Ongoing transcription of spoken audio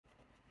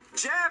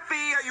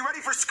Jeffy, are you ready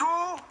for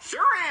school?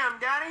 Sure am,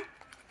 Daddy.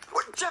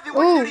 What, Jeffy,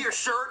 what did you do to your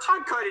shirt?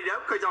 I cut it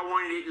up because I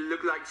wanted it to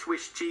look like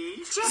Swiss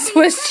cheese. Jeffy,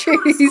 Swiss you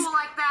can't go to cheese. school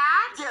like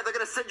that. Yeah, they're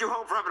gonna send you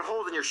home for having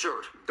holes in your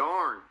shirt.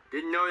 Darn,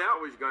 didn't know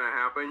that was gonna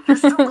happen. You're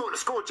still going to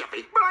school,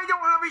 Jeffy. But I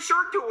don't have a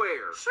shirt to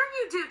wear. Sure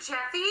you do,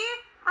 Jeffy.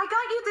 I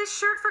got you this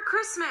shirt for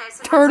Christmas.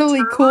 It has a Totally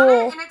turtle on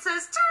cool. it, and it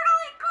says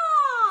 "Totally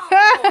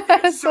cool."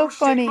 That's so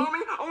funny. Sick,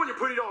 Mommy, I want to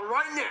put it on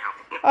right now.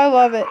 I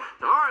love it.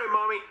 All right,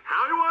 Mommy,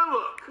 how do I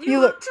look? You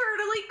look-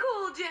 totally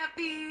cool,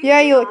 Jeffy. Yeah,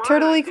 you look All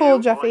totally right, cool,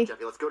 dude. Jeffy.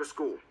 Jeffy, let's go to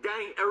school.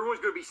 Dang,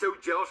 everyone's gonna be so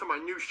jealous of my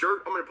new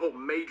shirt. I'm gonna pull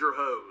major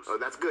hose. Oh,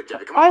 that's good,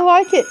 Jeffy. Come on. I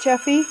like it,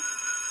 Jeffy.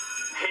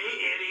 Hey,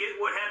 idiot,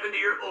 what happened to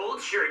your old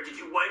shirt? Did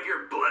you wipe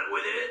your butt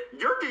with it?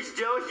 You're just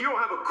jealous you don't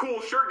have a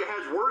cool shirt that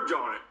has words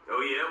on it.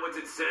 Oh, yeah? What's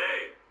it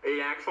say? It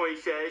actually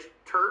says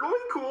 "turtle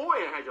and cool"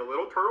 and it has a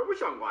little turtle with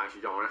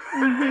sunglasses on it.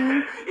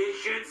 It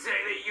should say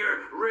that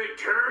you're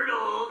returned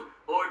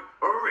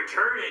or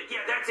retarded.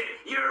 Yeah, that's it.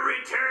 You're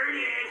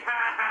retarded.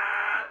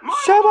 My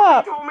Shut mommy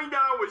up. told me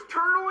that I was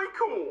turtle and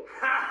cool.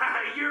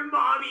 Your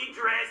mommy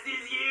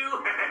dresses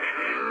you.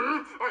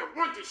 I don't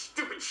want this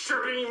stupid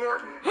shirt anymore.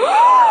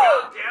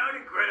 Calm down,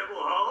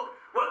 Incredible Hulk.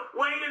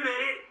 Wait a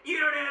minute. You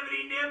don't have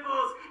any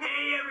nipples.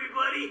 Hey,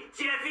 everybody.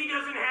 Jeffy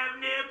doesn't have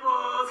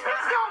nipples.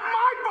 It's not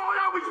my fault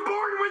I was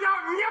born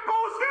without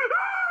nipples.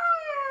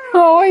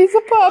 Oh, he's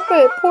a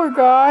puppet. Poor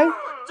guy.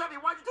 Jeffy,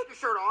 why'd you take your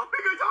shirt off?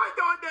 Because I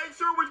thought that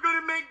shirt was going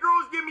to make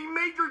girls give me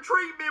major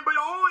treatment, but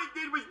all it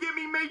did was get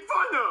me made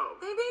fun of.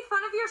 They made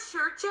fun of your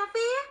shirt,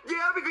 Jeffy?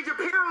 Yeah, because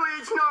apparently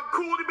it's not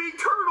cool to be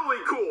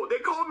turtly cool. They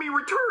called me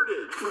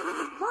retarded.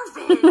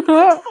 Marvin,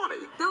 It's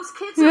funny. those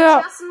kids Yeah.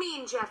 are just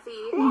mean,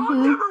 Jeffy. Well,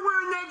 I'm never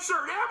wearing that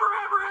shirt ever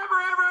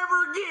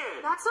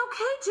again. That's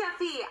okay,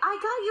 Jeffy. I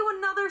got you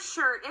another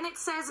shirt, and it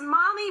says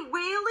 "Mommy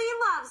Whaley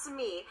loves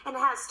me," and it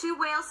has two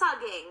whales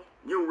hugging.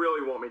 You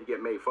really want me to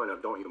get made fun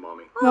of, don't you,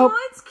 Mommy? Nope.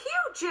 Oh, it's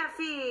cute,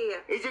 Jeffy.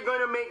 Is it going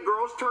to make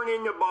girls turn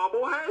into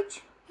bobbleheads?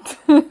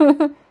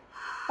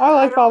 I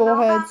like I don't know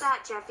about bobbleheads.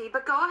 that, Jeffy,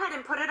 but go ahead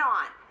and put it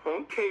on.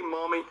 Okay,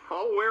 Mommy.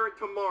 I'll wear it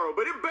tomorrow,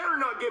 but it better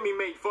not get me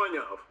made fun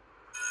of.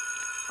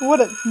 What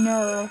a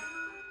nerd.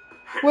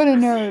 What a So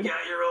you nerd.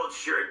 got your old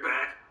shirt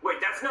back. Wait,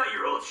 that's not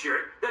your old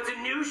shirt. That's a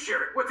new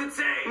shirt. What's it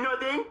say?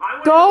 Nothing. I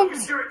want to know Don't. what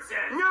your shirt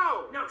says.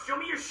 No. No, show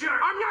me your shirt.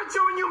 I'm not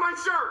showing you my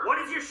shirt. What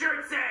does your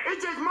shirt say?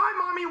 It says my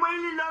mommy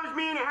Whaley loves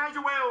me and it has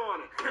a whale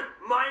on it.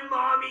 My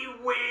mommy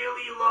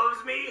Whaley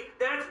loves me?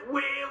 That's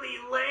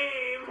Whaley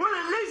lame. Well,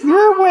 at least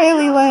You're my mommy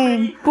Whaley loves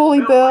lame, me. Bully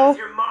Is Bill.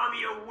 your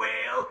mommy a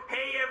whale?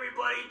 Hey,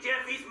 everybody,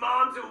 Jeffy's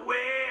mom's a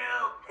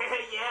whale.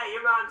 Yeah,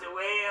 your mom's a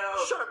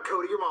whale. Shut up,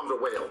 Cody. Your mom's a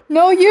whale.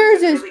 No,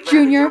 yours is Really glad the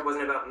Junior. joke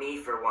wasn't about me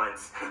for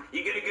once.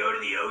 You gonna go to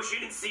the ocean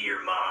and see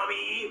your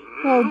mommy?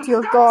 Oh,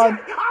 dear That's God. it.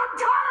 I'm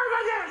tired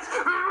of this.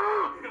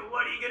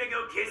 What, are you gonna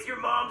go kiss your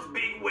mom's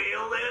big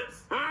whale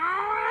lips?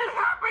 It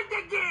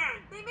happened again.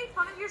 They made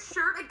fun of your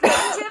shirt again,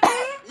 Jeffy?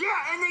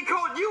 Yeah, and they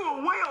called you a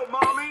whale,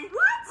 Mommy.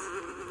 What?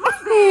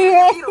 Marvin!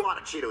 Yeah. Eat a lot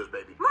of Cheetos,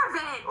 baby.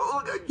 Marvin!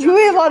 Oh, look, You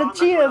Jeffy, eat a lot your of mom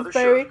got you another Cheetos,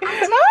 shirt. baby.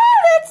 Ah,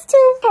 that's too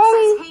It says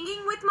funny.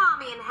 hanging with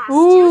mommy and has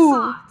Ooh. two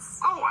slots.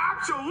 Oh,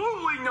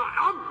 absolutely not.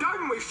 I'm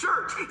done with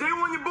shirts. They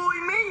want to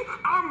bully me.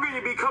 I'm going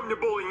to become the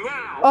bully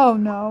now. Oh,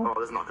 no. Oh,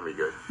 this is not gonna be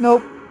good.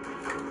 Nope.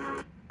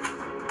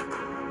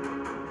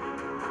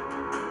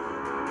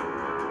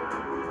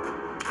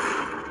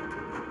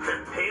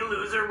 Hey,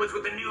 loser, what's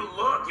with the new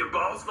look? Your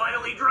balls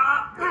finally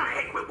dropped?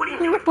 Hey, what are you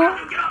doing?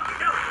 Get off!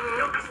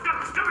 No,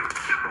 stop it!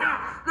 No!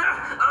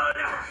 Oh,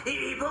 no!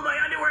 He pulled my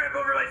underwear up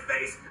over my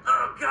face.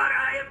 Oh, God,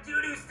 I have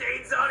doo-doo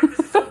stains on it. This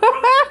is so gross.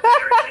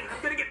 Embarrassing.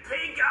 I'm gonna get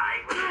pink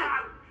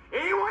eye.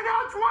 Anyone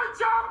else want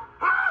some?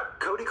 Huh?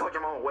 Cody called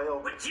your mom a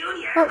whale. But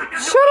Junior! Oh, I got no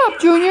shut up,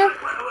 idea. Junior.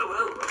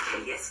 Whoa.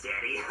 Okay, yes,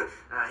 Daddy.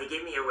 He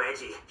gave me a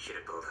wedgie. Should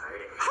have pulled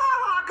harder. Ha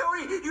ha,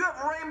 Cody! You have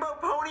rainbow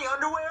pony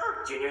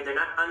underwear? Junior, they're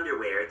not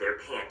underwear,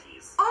 they're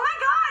panties. Oh my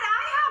God,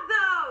 I have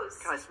those!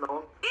 Can I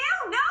smell them? Ew,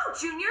 no,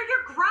 Junior,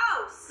 you're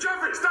gross.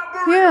 Jeffy, stop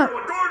worrying Yeah.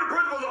 everyone. Go to the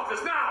principal's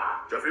office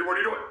now. Jeffy, what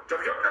are you doing?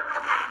 Jeffy, Jeffy.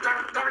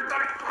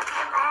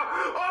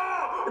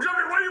 Oh,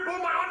 Jeffy, why do you pull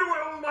my underwear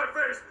over my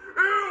face?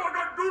 Ew, I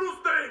got doodle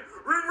stain.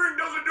 Ring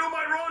doesn't do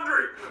my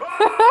laundry.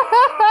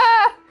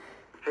 Ah!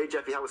 Hey,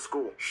 Jeffy, how was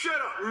school? Shut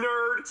up,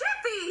 nerd.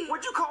 Jeffy!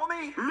 What'd you call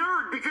me?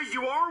 Nerd, because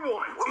you are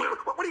one.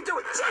 What are you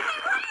doing? Jeffy,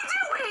 what are you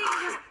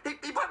doing?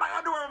 He put my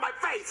underwear on my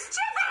face.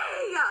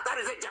 Jeffy! That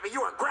is it, Jeffy.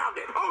 You are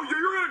grounded. Oh,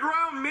 you're gonna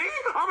ground me?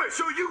 I'm gonna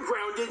show you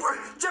grounded.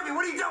 Jeffy,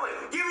 what are you doing?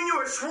 Giving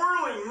you a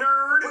swirly,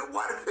 nerd.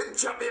 What?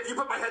 Jeffy, if you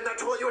put my head in that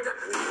toilet, you would...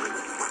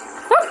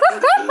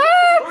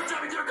 Oh,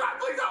 Jeffy, dear God,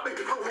 please help me.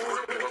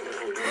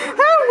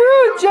 How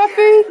rude,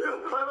 Jeffy.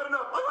 I've had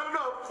enough.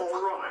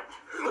 All right.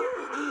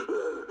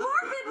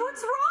 Marvin,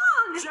 what's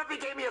wrong? Jeffy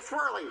gave me a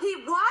swirly.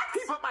 He what?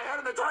 He put my head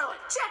in the toilet.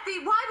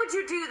 Jeffy, why would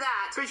you do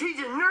that? Because he's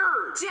a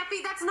nerd.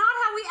 Jeffy, that's not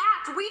how we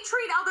act. We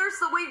treat others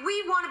the way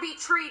we want to be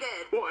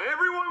treated. Well,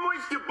 everyone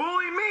wants to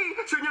bully me,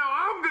 so now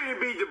I'm gonna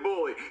be the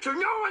bully. So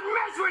no one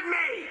mess with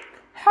me.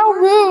 How What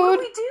do rude.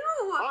 we do?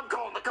 I'm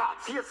calling the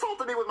cops. He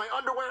assaulted me with my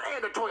underwear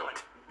and a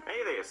toilet.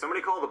 Hey there,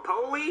 somebody call the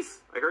police?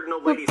 I heard an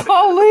old lady say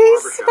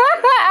Police?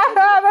 that at the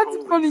barbershop.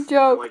 That's a funny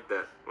joke. I like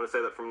that. I'm gonna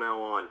say that from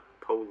now on.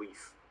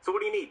 Police. So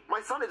what do you need?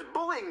 My son is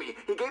bullying me.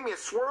 He gave me a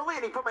swirly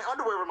and he put my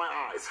underwear over my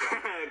eyes.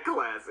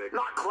 Classic.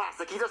 Not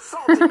classic, he's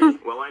assaulting me.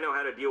 Well, I know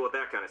how to deal with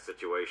that kind of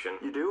situation.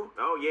 You do?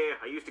 Oh, yeah.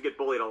 I used to get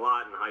bullied a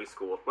lot in high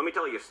school. Let me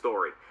tell you a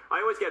story.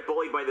 I always get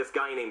bullied by this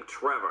guy named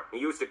Trevor. He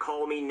used to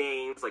call me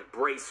names like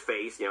Brace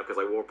Face, you know, because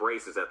I wore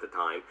braces at the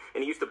time.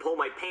 And he used to pull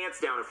my pants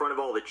down in front of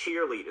all the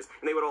cheerleaders.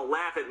 And they would all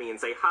laugh at me and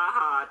say, ha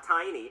ha,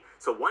 tiny.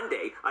 So one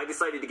day, I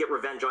decided to get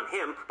revenge on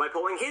him by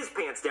pulling his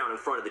pants down in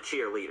front of the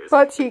cheerleaders.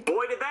 Butt cheek.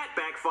 Boy, did that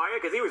backfire,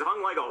 because he was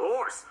hung like a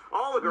horse.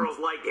 All the girls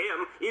liked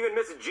him, even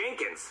Mrs.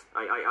 Jenkins.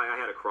 I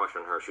had a crush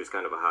on her. She was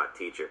kind of a hot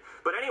teacher.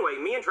 But anyway,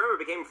 me and Trevor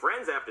became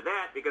friends after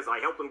that because I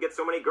helped him get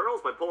so many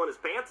girls by pulling his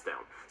pants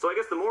down. So I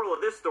guess the moral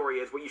of this story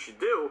is what you should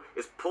do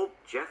is pull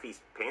Jeffy's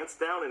pants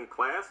down in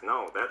class.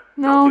 No, that's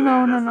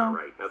not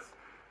right. That's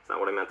not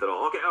what I meant at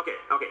all. Okay.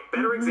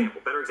 Better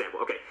example.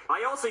 Okay.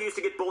 I also used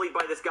to get bullied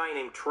by this guy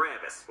named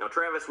Travis. Now,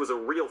 Travis was a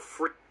real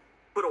freak.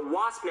 Put a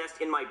wasp nest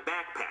in my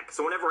backpack.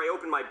 So whenever I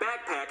opened my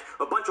backpack,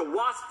 a bunch of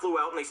wasps flew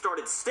out and they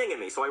started stinging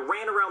me. So I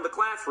ran around the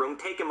classroom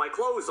taking my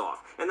clothes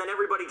off. And then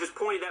everybody just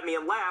pointed at me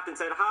and laughed and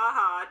said, ha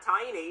ha,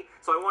 tiny.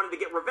 So I wanted to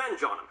get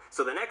revenge on him.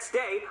 So the next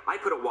day, I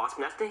put a wasp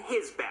nest in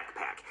his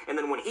backpack. And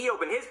then when he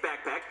opened his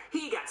backpack,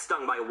 he got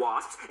stung by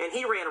wasps and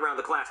he ran around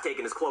the class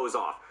taking his clothes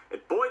off. And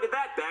boy, did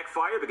that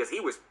backfire because he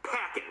was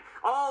packing.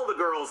 All the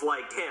girls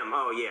liked him,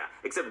 oh yeah.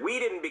 Except we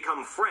didn't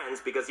become friends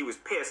because he was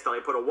pissed that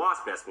I put a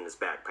wasp nest in his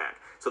backpack.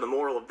 So the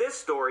moral of this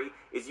story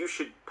is you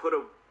should put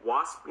a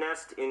wasp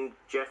nest in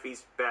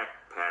Jeffy's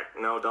backpack.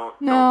 No, don't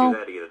do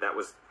that either. That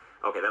was...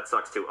 Okay, that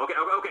sucks too. Okay.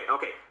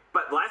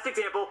 But last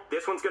example,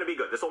 this one's gonna be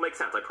good. This will make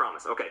sense, I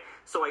promise. Okay,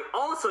 so I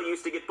also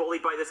used to get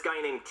bullied by this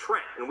guy named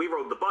Trent, and we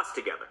rode the bus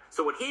together.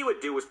 So what he would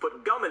do was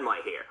put gum in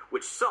my hair,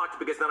 which sucked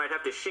because then I'd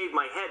have to shave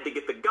my head to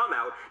get the gum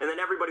out, and then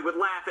everybody would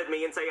laugh at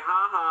me and say,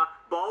 ha ha,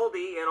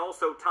 baldy and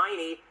also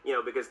tiny, you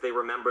know, because they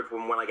remembered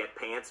from when I got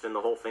pantsed and the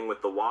whole thing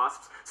with the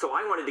wasps. So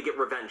I wanted to get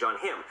revenge on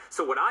him.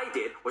 So what I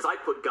did was I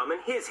put gum in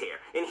his hair,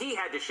 and he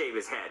had to shave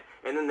his head.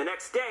 And then the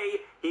next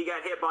day, he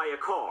got hit by a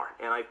car,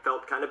 and I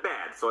felt kind of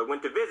bad. So I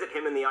went to visit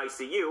him in the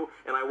ICU,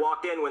 and I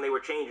walked in when they were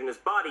changing his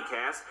body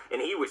cast,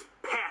 and he was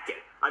packing.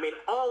 I mean,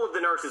 all of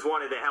the nurses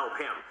wanted to help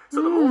him.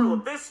 So the moral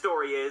of this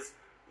story is,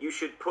 you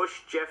should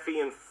push Jeffy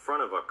in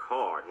front of a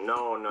car.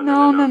 No. No.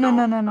 Oh,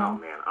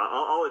 man.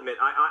 I'll admit,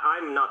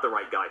 I'm not the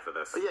right guy for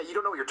this. Yeah, you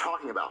don't know what you're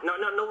talking about. No,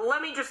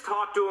 let me just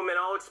talk to him, and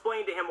I'll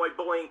explain to him why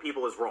bullying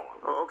people is wrong.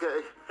 Oh,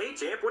 okay. Hey,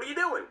 champ, what are you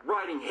doing?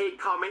 Writing hate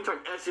comments on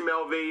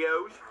SML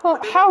videos. Oh,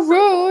 how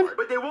rude.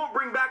 But they won't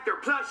bring back their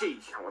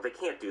plushies. Oh, well, they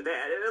can't do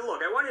that.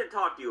 Look, I wanted to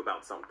talk to you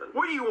about something.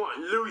 What do you want,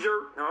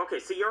 loser? Oh, okay,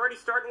 so you're already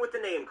starting with the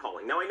name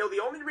calling. Now, I know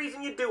the only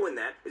reason you're doing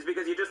that is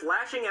because you're just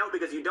lashing out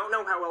because you don't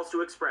know how else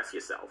to express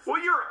yourself.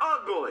 Well, you're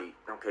ugly.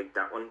 Okay,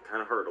 that one kind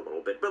of hurt a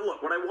little bit. But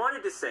look, what I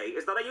wanted to say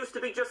is that I used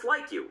to be just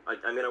like you.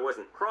 I mean, I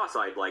wasn't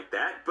cross-eyed like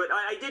that, but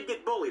I did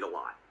get bullied a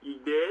lot. You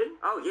did?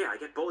 Oh, yeah, I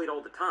get bullied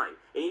all the time.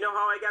 And you know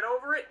how I got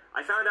over it?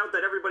 I found out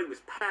that everybody was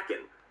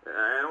packing.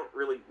 I don't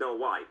really know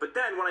why. But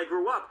then, when I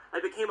grew up,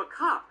 I became a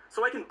cop,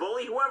 so I can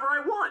bully whoever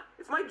I want.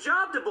 It's my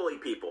job to bully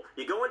people.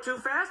 You going too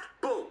fast?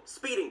 Boom,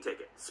 speeding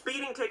ticket.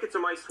 Speeding tickets are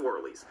my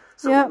swirlies.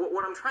 So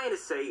what I'm trying to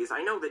say is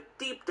I know that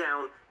deep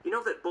down, you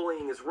know that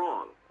bullying is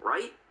wrong,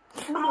 right?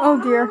 Oh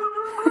dear.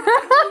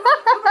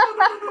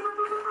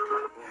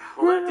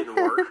 Well, that didn't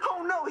work.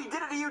 Oh no, he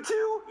did it to you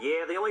too?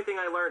 Yeah, the only thing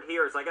I learned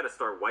here is I gotta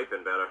start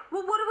wiping better.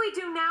 Well, what do we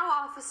do now,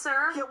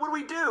 officer? Yeah, what do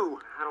we do?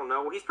 I don't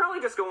know. He's probably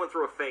just going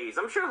through a phase.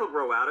 I'm sure he'll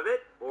grow out of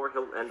it, or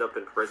he'll end up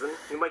in prison.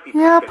 He might be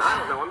Yep. packing. I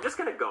don't know. I'm just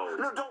gonna go.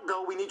 No, don't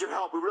go. We need your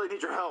help. We really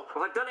need your help.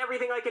 Well, I've done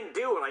everything I can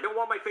do, and I don't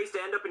want my face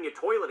to end up in your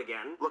toilet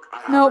again. Look, I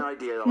have Nope, an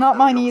idea. not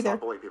mine Don't either.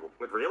 stop bullying people.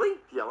 What, really?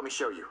 Yeah, let me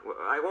show you. Well,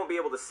 I won't be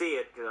able to see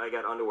it because I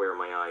got underwear in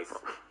my eyes.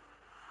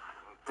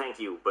 Thank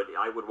you, but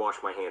I would wash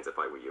my hands if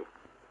I were you.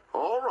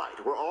 All right,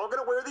 we're all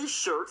gonna wear these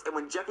shirts, and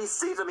when Jeffy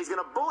sees them, he's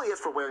gonna bully us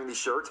for wearing these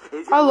shirts.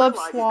 He's I gonna love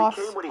realize he sloths.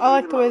 became what he I like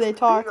hated the way most, they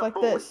talk being a like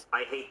bully. this.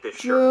 I hate this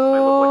shirt. I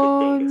look like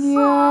a dingus.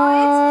 Junior,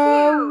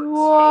 Hang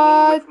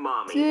with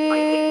mommy. I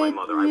hate my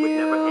mother. I would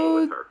never hang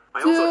with her. I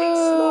also hate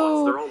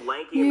sloths. They're all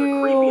lanky and they're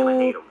creepy and I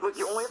hate them. Look,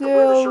 you only have to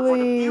wear the shirt for like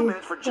a few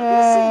minutes for Jeffy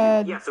to see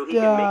you. Yeah, so he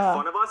can make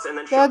fun of us and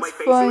then shove That's my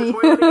face funny. in the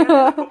toilet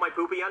again and put my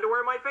poopy underwear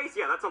in my face?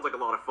 Yeah, that sounds like a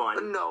lot of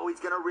fun. No, he's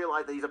gonna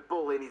realize that he's a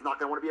bully and he's not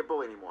gonna want to be a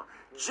bully anymore.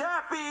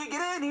 Jeffy,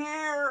 get in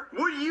here!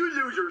 What do you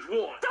losers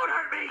want? Don't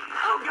hurt me!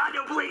 Oh God,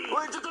 no, please!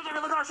 Wait, look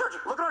at our shirts!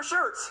 Look at our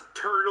shirts!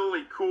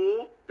 Eternally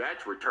cool?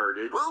 That's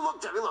retarded. Well,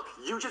 look, Jeffy, look.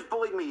 You just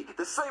bullied me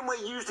the same way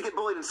you used to get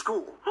bullied in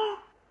school.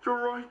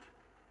 You're right.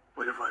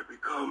 What have I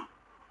become?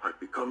 I've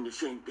become the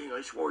same thing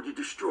I swore to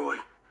destroy.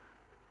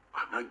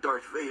 I'm like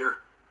Darth Vader.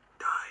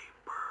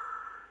 Diaper.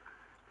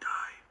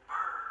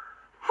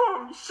 Oh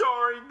I'm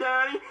sorry,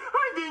 Daddy.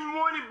 I didn't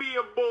want to be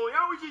a bully.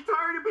 I was just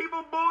tired of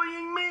people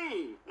bullying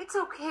me. It's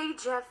okay,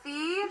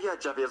 Jeffy. Yeah,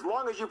 Jeffy, as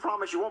long as you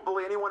promise you won't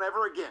bully anyone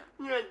ever again.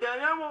 Yeah,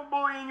 Daddy, I won't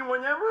bully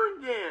anyone ever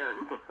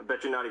again. I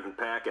bet you're not even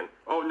packing.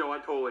 Oh, no, I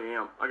totally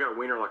am. I got a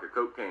wiener like a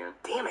Coke can.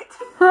 Damn it.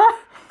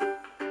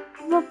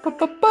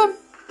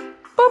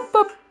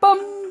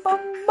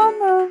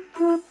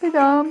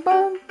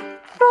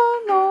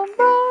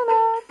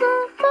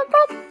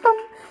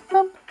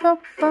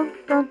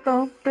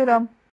 Bum.